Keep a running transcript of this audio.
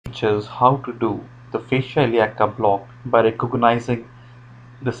teaches how to do the fascia iliaca block by recognizing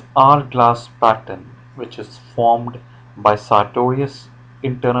this hourglass pattern which is formed by sartorius,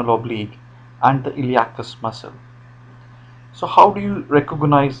 internal oblique and the iliacus muscle. So how do you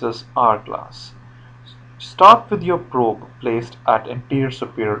recognize this hourglass? Start with your probe placed at anterior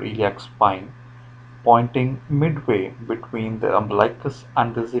superior iliac spine, pointing midway between the umbilicus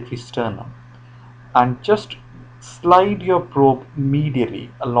and the xiphisternum, and just slide your probe medially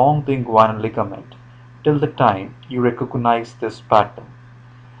along the inguinal ligament till the time you recognize this pattern.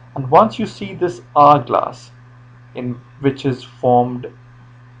 And once you see this hourglass, in which is formed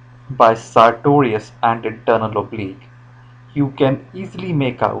by sartorius and internal oblique, you can easily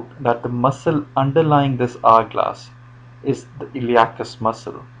make out that the muscle underlying this hourglass is the iliacus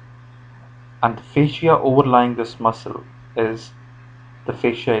muscle, and the fascia overlying this muscle is the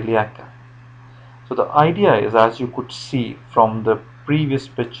fascia iliaca. So the idea is, as you could see from the previous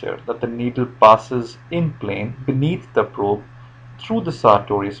picture, that the needle passes in plane beneath the probe through the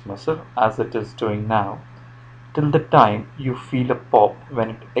sartorius muscle as it is doing now, till the time you feel a pop when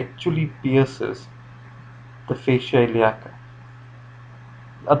it actually pierces the fascia iliaca.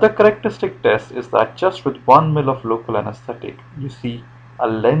 The other characteristic test is that just with 1 ml of local anesthetic, you see a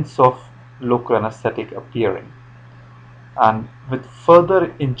lens of local anesthetic appearing, and with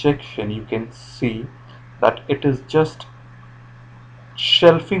further injection you can see that it is just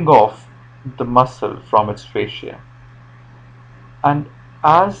shelving off the muscle from its fascia. And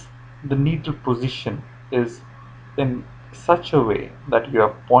as the needle position is in such a way that you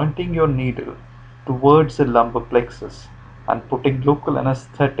are pointing your needle towards the lumbar plexus and putting local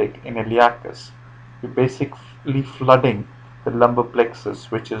anesthetic in iliacus, you're basically flooding the lumbar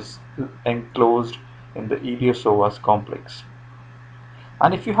plexus, which is enclosed in the iliopsoas complex.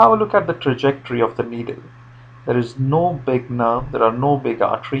 And if you have a look at the trajectory of the needle, there is no big nerve, there are no big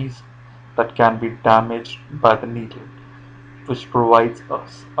arteries that can be damaged by the needle, which provides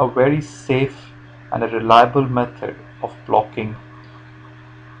us a very safe and a reliable method of blocking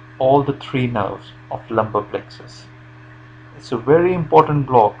all the three nerves of lumbar plexus. It's a very important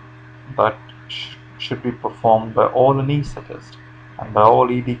block that should be performed by all anesthetists and by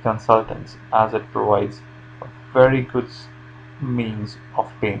all ED consultants, as it provides a very good means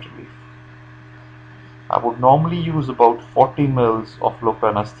of pain relief. I would normally use about 40 ml of local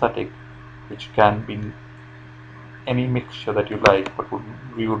anesthetic, which can be any mixture that you like, but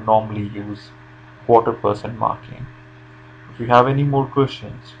we would normally use 1/4% marking. If you have any more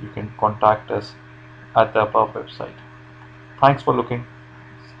questions, you can contact us at the above website. Thanks for looking.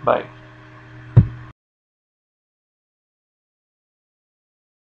 Bye.